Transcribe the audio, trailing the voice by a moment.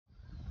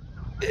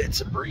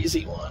It's a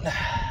breezy one.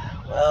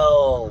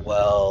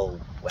 Well.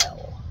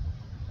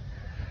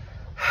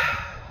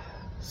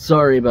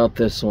 Sorry about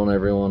this one,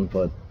 everyone,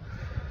 but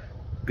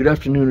good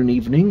afternoon and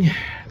evening.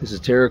 This is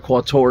Terra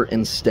Quator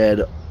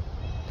instead.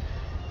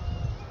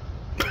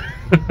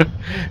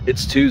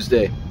 It's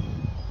Tuesday.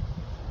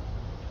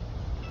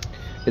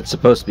 It's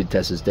supposed to be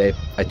Tessa's day.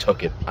 I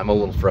took it. I'm a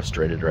little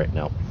frustrated right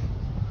now.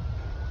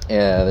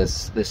 Yeah,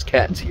 this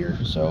cat's here,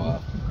 so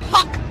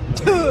fuck!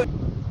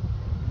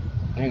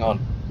 Hang on.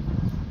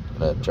 I'm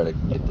gonna try to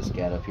get this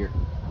cat up here.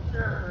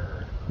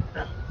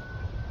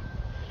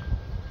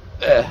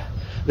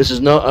 This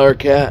is not our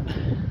cat.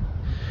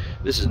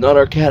 This is not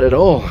our cat at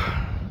all.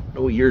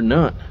 No, you're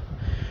not.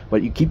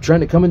 But you keep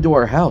trying to come into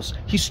our house.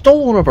 He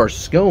stole one of our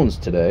scones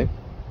today.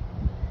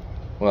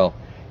 Well,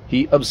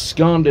 he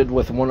absconded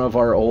with one of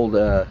our old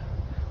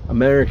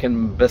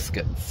American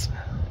biscuits,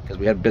 because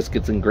we had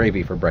biscuits and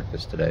gravy for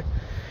breakfast today.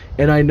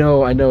 And I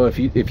know if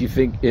you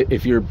think,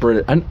 if you're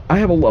British, I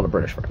have a lot of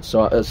British friends,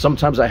 so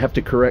sometimes I have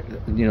to correct,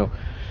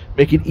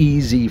 make it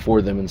easy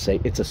for them and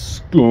say it's a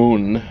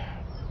scone.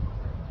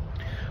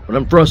 But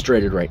I'm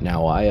frustrated right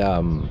now.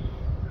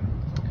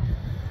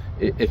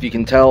 If you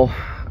can tell,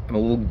 I'm a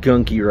little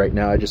gunky right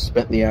now. I just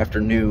spent the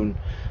afternoon.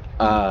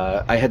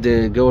 I had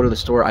to go to the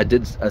store. I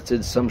did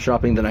some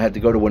shopping, then I had to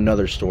go to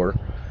another store.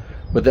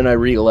 But then I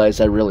realized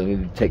I really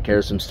needed to take care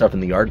of some stuff in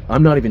the yard.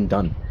 I'm not even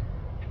done.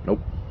 Nope.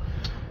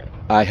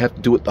 I have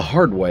to do it the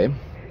hard way,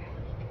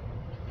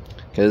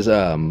 because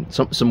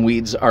some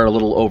weeds are a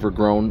little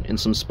overgrown in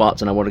some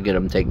spots, and I want to get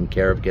them taken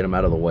care of, get them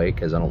out of the way,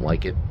 because I don't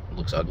like it. It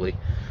looks ugly.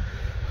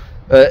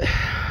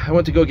 I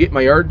went to go get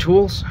my yard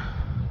tools.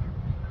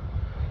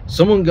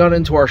 Someone got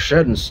into our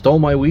shed and stole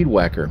my weed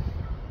whacker.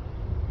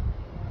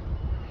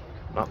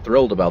 Not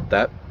thrilled about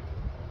that.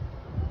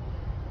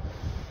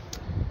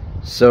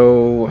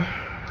 So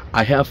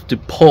I have to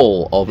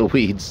pull all the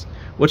weeds,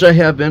 which I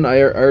have been.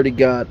 I already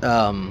got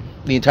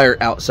the entire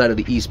outside of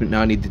the easement.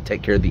 Now I need to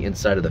take care of the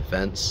inside of the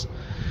fence.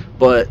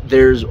 But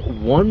there's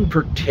one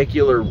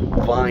particular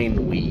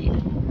vine weed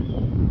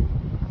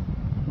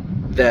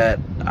that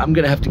I'm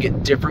gonna have to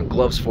get different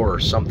gloves for or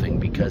something,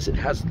 because it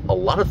has a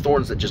lot of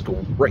thorns that just go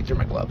right through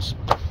my gloves.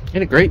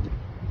 Isn't it great?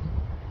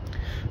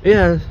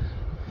 Yeah.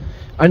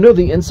 I know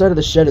the inside of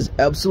the shed is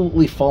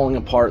absolutely falling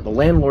apart. The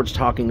landlord's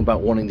talking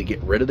about wanting to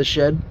get rid of the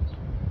shed.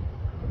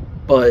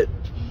 But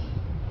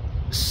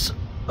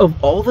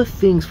of all the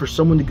things for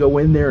someone to go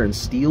in there and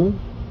steal,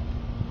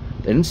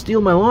 they didn't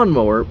steal my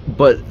lawnmower,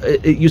 but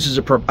it uses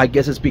I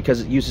guess it's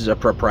because it uses a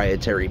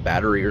proprietary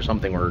battery or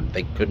something, or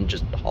they couldn't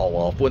just haul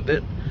off with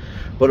it.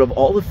 But of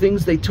all the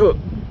things they took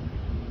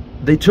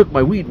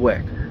my weed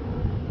whacker.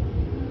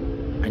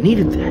 I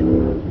needed that.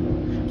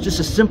 It's just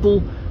a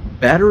simple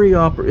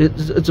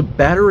it's a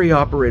battery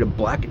operated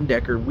Black &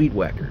 Decker weed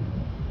whacker.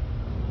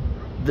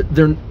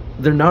 They're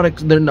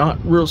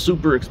not real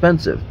super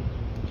expensive,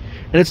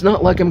 and it's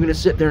not like I'm gonna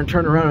sit there and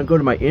turn around and go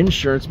to my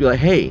insurance and be like,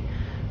 hey,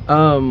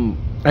 I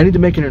need to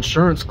make an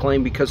insurance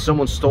claim because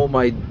someone stole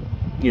my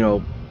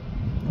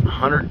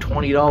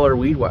 $120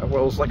 weed whacker.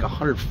 Well, it was like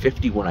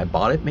 $150 when I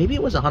bought it. Maybe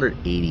it was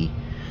 $180,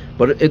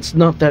 but it's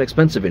not that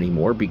expensive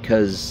anymore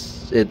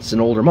because it's an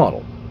older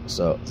model.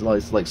 So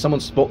it's like someone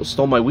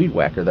stole my weed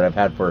whacker that I've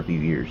had for a few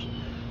years.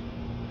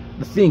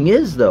 The thing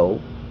is,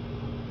 though,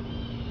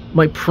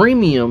 my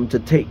premium to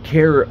take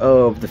care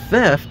of the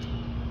theft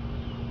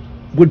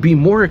would be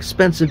more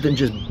expensive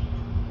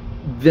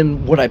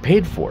than what I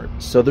paid for it.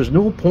 So there's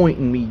no point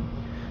in me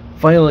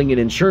filing an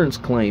insurance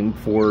claim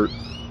for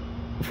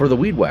the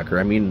weed whacker.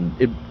 I mean,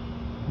 it'd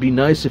be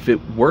nice if it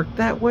worked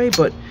that way,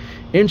 but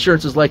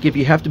insurance is like, if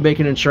you have to make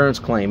an insurance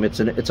claim, it's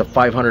a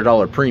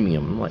 $500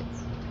 premium. I'm like,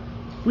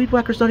 weed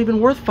whacker's not even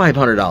worth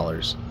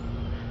 $500.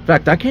 In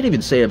fact, I can't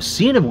even say I've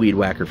seen a weed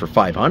whacker for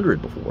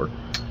 $500 before.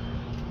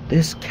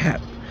 This cat,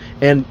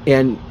 and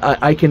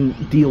I can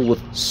deal with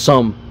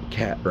some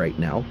cat right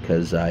now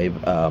because I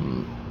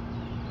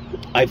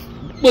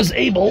was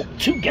able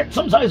to get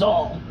some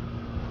Zysol.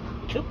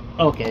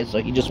 Okay,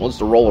 so he just wants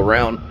to roll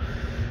around.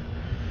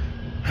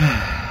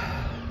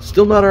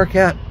 Still not our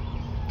cat,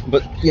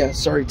 but yeah,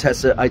 sorry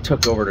Tessa, I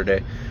took over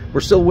today. We're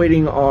still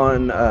waiting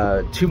on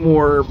 2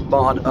 more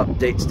mod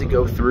updates to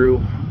go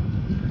through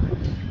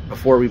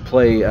before we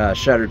play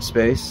Shattered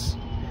Space.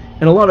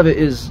 And a lot of it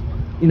is,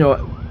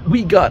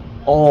 we got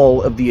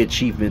all of the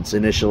achievements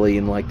initially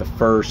in like the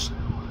first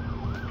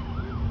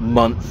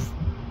month,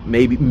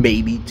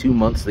 maybe 2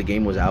 months the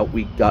game was out.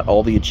 We got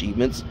all the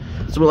achievements.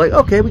 So we're like,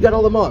 okay, we got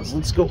all the mods.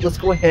 Let's go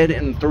ahead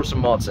and throw some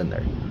mods in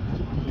there.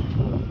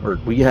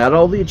 We had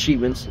all the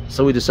achievements,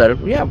 so we decided,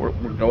 yeah, we're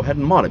going to go ahead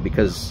and mod it,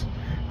 because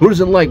who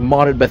doesn't like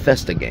modded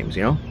Bethesda games,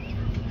 Or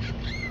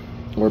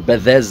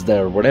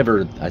Bethesda, or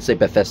whatever. I say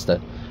Bethesda,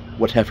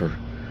 whatever.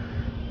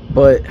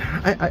 But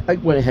I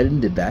went ahead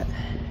and did that.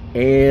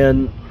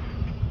 And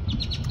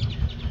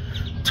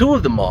 2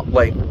 of the mod,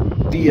 like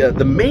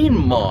the main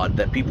mod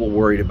that people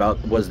worried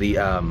about was the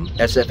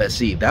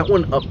SFSE. That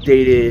one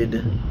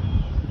updated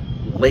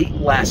late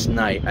last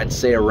night, I'd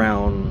say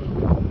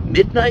around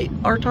midnight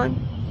our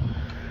time.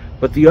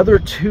 But the other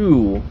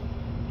 2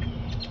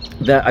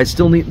 that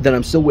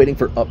I'm still waiting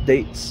for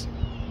updates.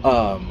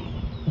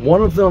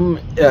 One of them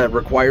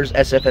requires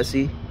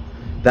SFSE.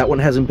 That one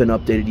hasn't been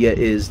updated yet.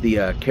 Is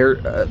the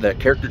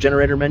character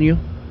generator menu.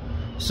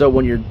 So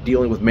when you're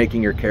dealing with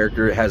making your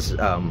character, it has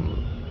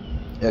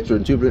extra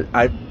intuitive.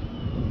 I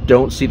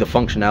don't see the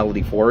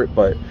functionality for it,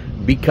 but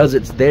because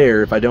it's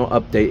there, if I don't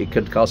update, it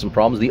could cause some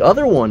problems. The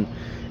other one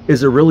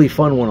is a really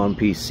fun one on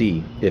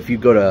PC. If you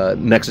go to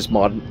Nexus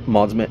Mod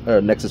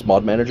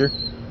Manager,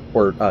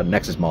 or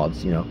Nexus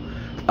Mods, you know,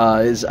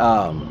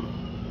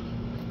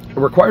 it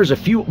requires a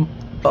few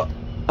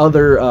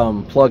other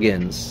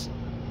plugins.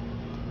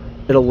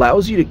 It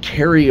allows you to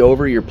carry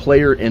over your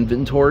player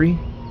inventory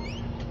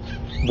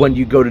when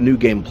you go to New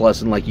Game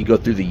Plus and like you go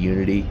through the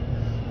Unity.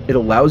 It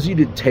allows you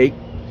to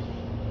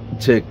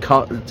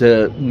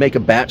make a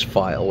batch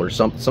file or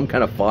some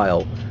kind of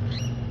file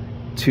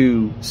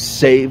to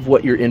save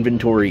what your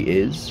inventory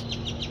is.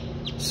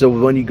 So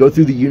when you go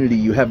through the Unity,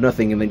 you have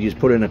nothing, and then you just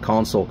put in a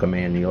console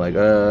command, and you're like,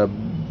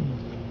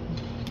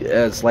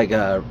 it's like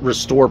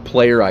restore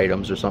player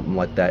items or something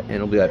like that, and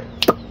it'll be like,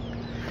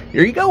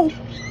 here you go.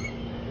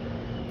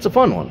 It's a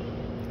fun one.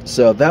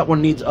 So that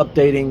one needs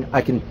updating.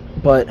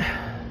 But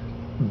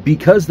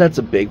because that's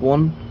a big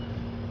one,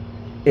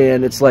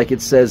 and it's like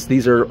it says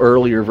these are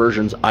earlier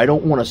versions, I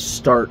don't want to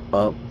start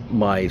up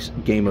my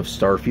game of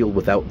Starfield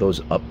without those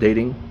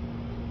updating,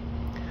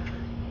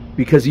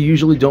 because you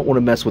usually don't want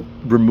to mess with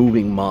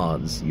removing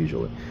mods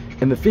usually.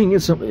 And the thing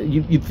is,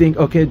 you'd think,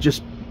 okay,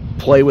 just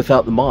play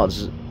without the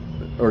mods,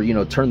 or, you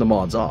know, turn the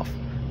mods off.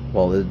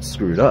 Well, it's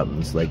screwed up.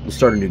 It's like, we'll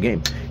start a new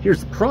game. Here's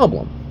the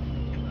problem.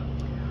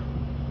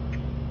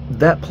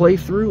 That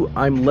playthrough,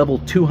 I'm level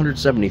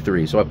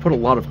 273, so I put a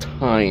lot of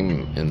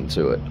time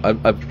into it.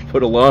 I've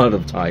put a lot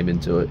of time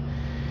into it.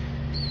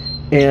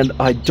 And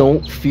I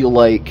don't feel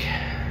like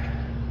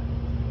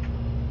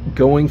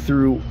going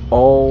through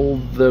all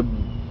the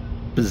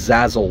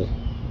bezazzle.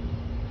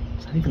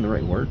 Is that even the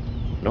right word?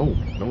 No,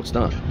 it's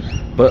not.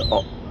 But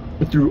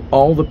through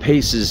all the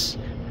paces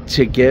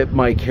to get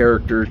my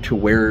character to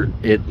where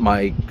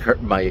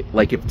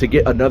to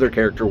get another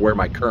character where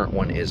my current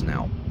one is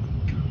now.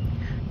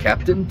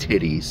 Captain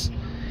Titties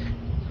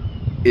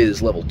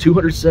is level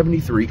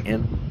 273,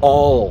 and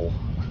all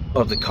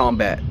of the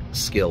combat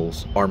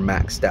skills are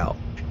maxed out.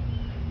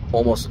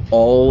 Almost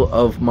all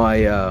of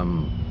my,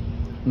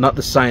 not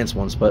the science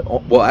ones, but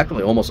well,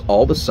 actually, almost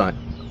all the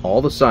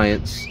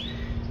science.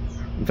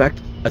 In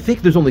fact, I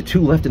think there's only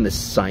 2 left in the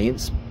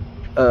science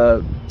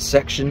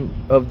section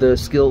of the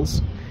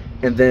skills,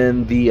 and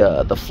then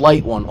the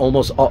flight one.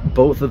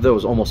 Both of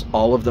those, almost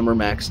all of them are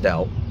maxed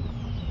out.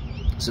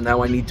 So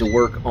now I need to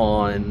work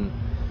on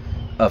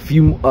a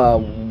few,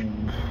 I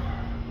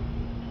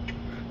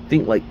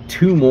think like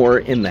 2 more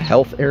in the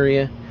health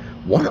area.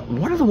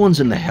 One of the ones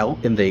in the health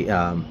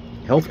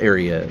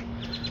area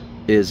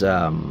is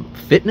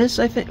fitness,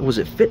 I think. Was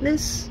it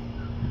fitness?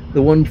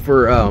 The one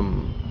for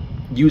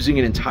using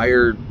an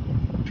entire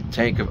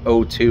tank of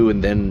O2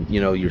 and then,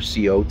 you know, your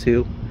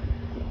CO2.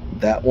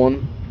 That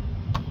one.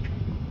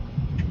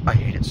 I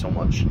hate it so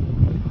much.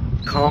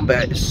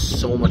 Combat is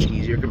so much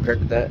easier compared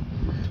to that.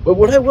 But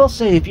what I will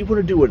say, if you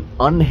want to do an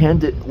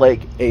unhanded,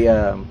 like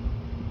a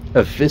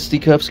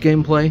fisticuffs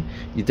gameplay,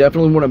 you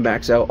definitely want to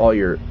max out all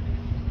your.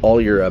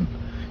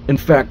 In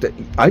fact,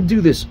 I do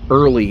this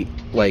early.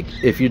 Like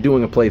if you're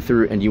doing a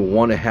playthrough and you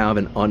want to have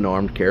an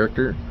unarmed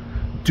character,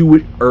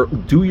 do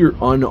your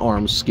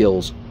unarmed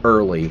skills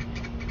early,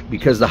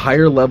 because the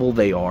higher level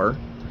they are,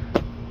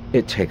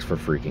 it takes for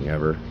freaking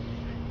ever.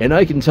 And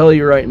I can tell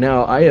you right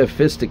now, I have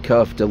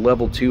fisticuffed a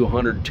level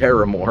 200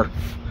 Terramorph.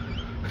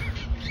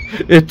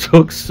 It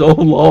took so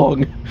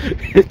long.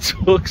 It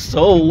took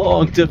so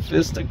long to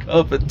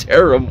fisticuff a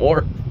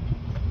Terramorph.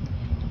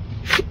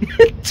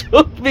 It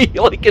took me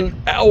like an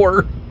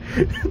hour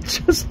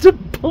just to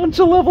punch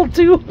a level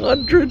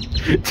 200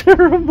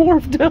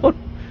 Terramorph down.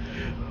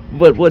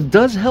 But what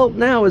does help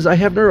now is I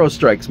have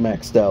Neurostrikes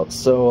maxed out,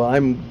 so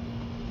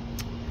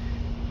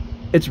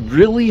it's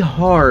really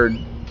hard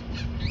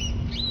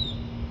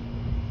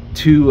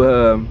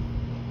to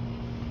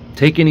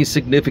take any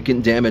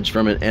significant damage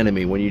from an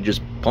enemy when you're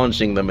just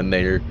punching them and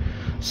they're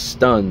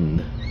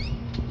stunned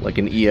like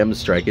an EM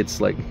strike. It's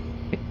like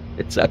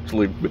it's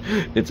actually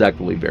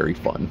very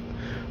fun.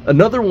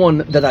 Another one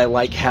that I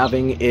like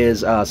having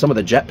is some of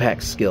the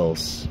jetpack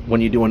skills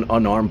when you do an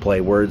unarmed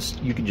play, where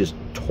you can just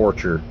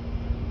torture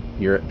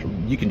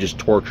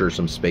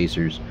some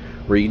spacers,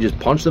 where you just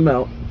punch them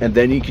out, and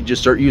then you can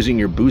just start using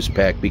your boost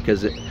pack,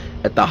 because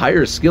at the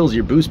higher skills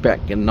your boost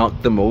pack can knock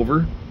them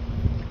over,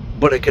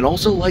 but it can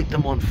also light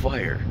them on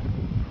fire.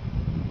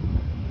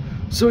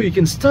 So you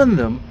can stun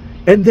them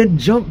and then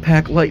jump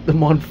pack light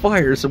them on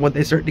fire, so when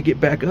they start to get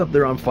back up,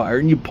 they're on fire,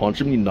 and you punch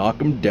them, you knock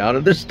them down,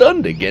 and they're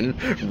stunned again.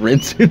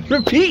 Rinse and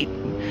repeat.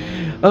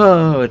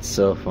 Oh, it's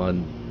so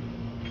fun.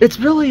 It's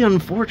really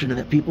unfortunate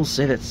that people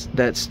say that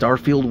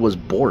Starfield was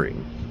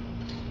boring.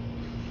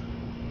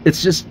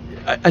 It's just,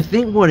 I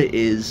think what it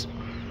is,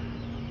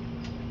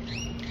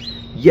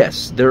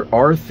 yes, there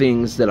are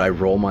things that I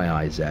roll my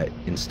eyes at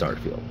in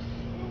Starfield.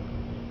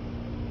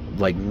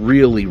 like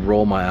really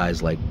roll my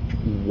eyes like,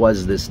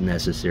 was this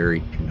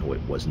necessary? No,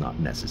 it was not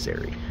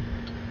necessary.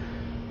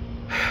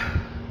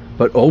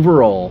 But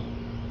overall,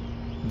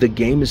 the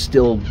game is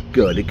still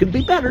good. It could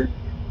be better.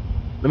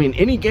 I mean,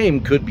 any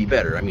game could be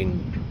better. I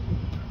mean,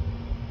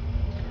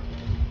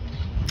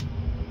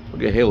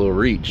 look at Halo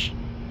Reach.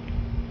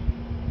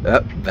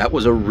 That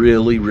was a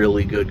really,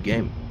 really good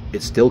game.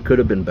 It still could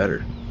have been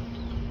better.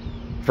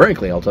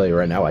 Frankly, I'll tell you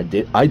right now,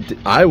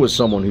 I was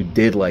someone who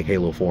did like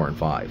Halo 4 and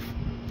 5.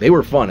 They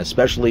were fun,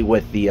 especially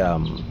with the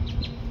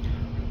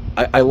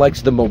I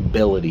liked the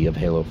mobility of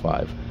Halo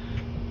 5.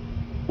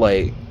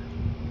 Like,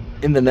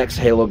 in the next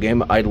Halo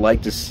game, I'd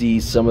like to see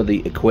some of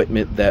the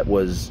equipment that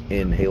was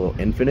in Halo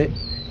Infinite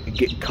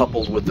get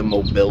coupled with the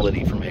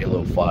mobility from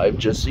Halo 5,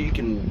 just so you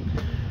can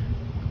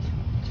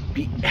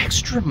be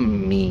extra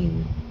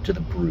mean to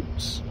the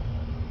brutes.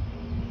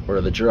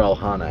 Or the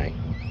Jiralhanae.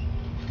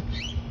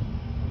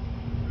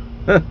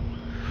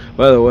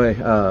 By the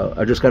way,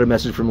 I just got a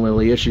message from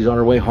Lilia. She's on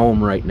her way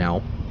home right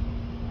now.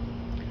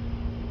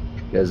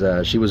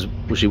 Because she was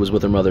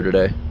with her mother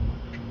today.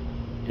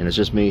 And it's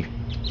just me.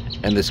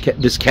 And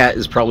this cat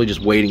is probably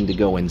just waiting to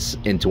go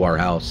into our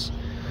house.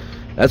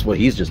 That's what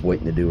he's just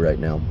waiting to do right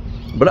now.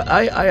 But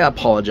I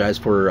apologize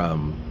for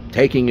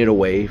taking it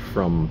away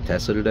from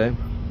Tessa today.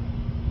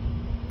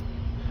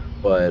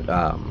 But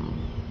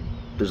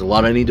there's a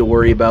lot I need to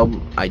worry about.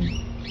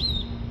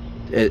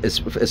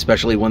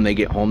 Especially when they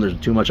get home, there's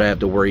too much I have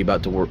to worry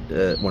about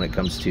when it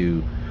comes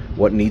to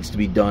what needs to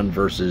be done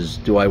versus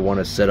do I want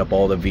to set up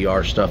all the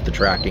VR stuff, the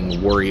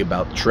tracking, worry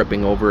about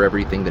tripping over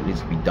everything that needs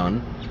to be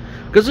done.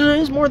 Because there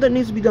is more that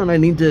needs to be done. I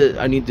need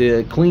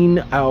to clean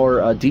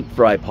our deep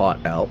fry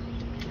pot out,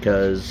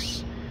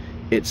 because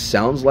it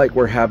sounds like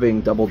we're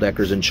having double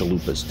deckers and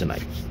chalupas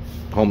tonight.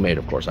 Homemade,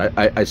 of course.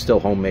 I still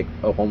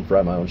home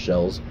fry my own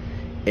shells.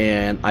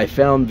 And I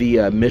found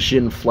the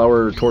Mission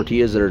flour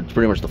tortillas that are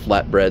pretty much the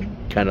flatbread,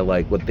 kind of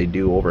like what they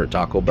do over at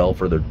Taco Bell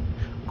for their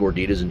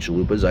gorditas and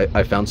chalupas.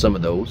 I found some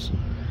of those,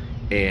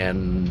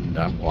 and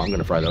I'm going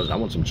to fry those. I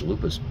want some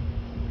chalupas.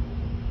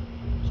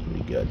 It's going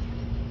to be good.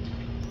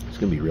 It's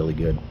going to be really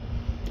good.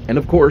 And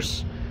of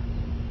course,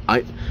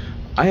 I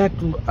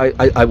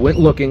went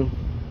looking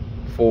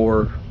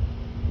for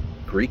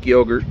Greek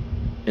yogurt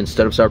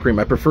instead of sour cream.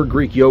 I prefer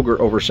Greek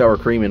yogurt over sour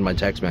cream in my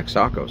Tex-Mex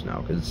tacos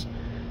now, because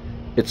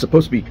it's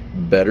supposed to be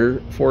better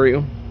for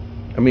you.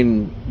 I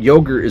mean,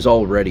 yogurt is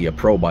already a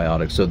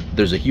probiotic, so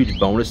there's a huge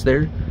bonus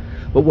there.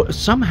 But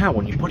somehow,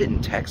 when you put it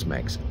in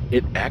Tex-Mex,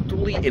 it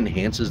actually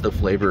enhances the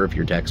flavor of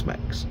your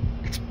Tex-Mex.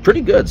 It's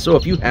pretty good. So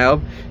if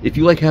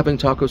you like having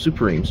Taco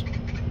Supremes,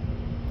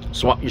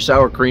 swap your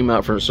sour cream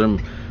out for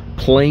some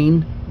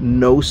plain,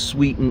 no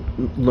sweeten,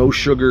 no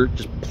sugar,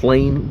 just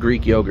plain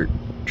Greek yogurt.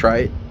 Try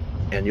it,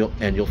 and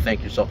you'll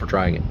thank yourself for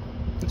trying it.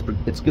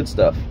 It's good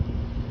stuff.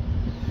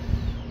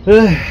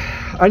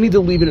 I need to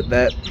leave it at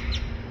that.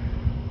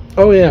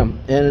 Oh yeah,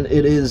 and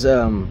it is,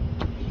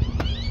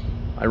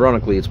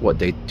 ironically, it's what,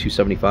 day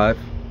 275?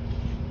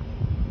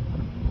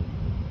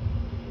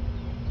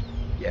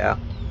 Yeah.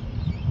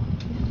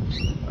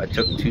 I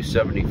took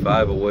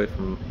 275 away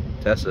from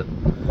Tessa.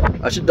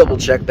 I should double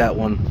check that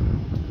one.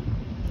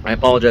 I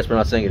apologize for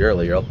not saying it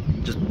earlier. I'll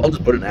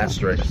just put an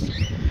asterisk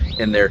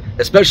in there,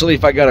 especially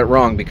if I got it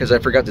wrong, because I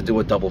forgot to do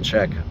a double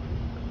check.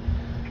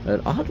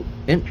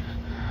 And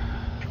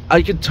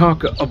I could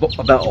talk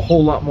about a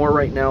whole lot more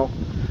right now,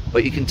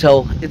 but you can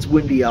tell it's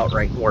windy out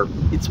right now.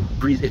 It's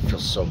breezy. It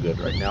feels so good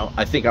right now.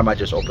 I think I might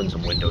just open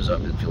some windows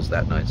up. It feels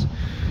that nice.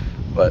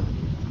 But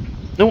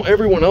I want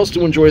everyone else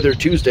to enjoy their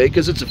Tuesday,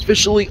 because it's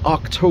officially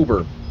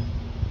October.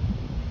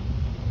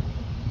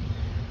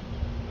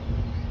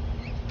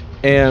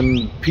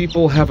 And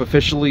people have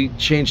officially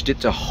changed it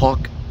to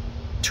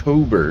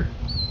Hawktober.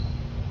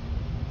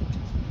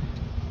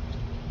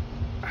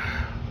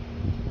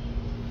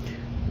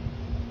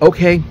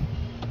 Okay,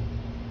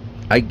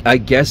 I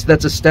guess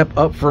that's a step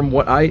up from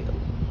what I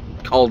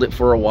called it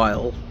for a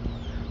while.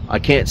 I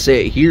can't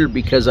say it here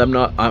because I'm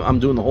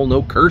doing the whole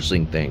no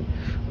cursing thing.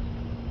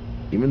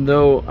 Even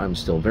though I'm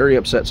still very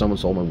upset someone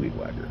stole my weed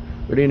whacker.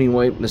 But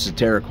anyway, this is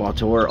Terra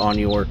Quator on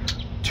your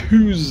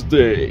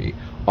Tuesday,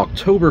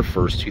 October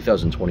 1st,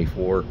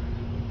 2024,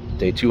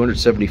 day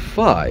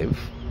 275.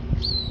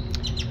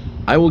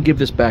 I will give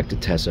this back to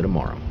Tessa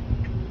tomorrow.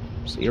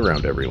 See you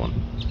around, everyone.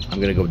 I'm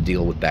going to go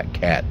deal with that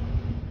cat.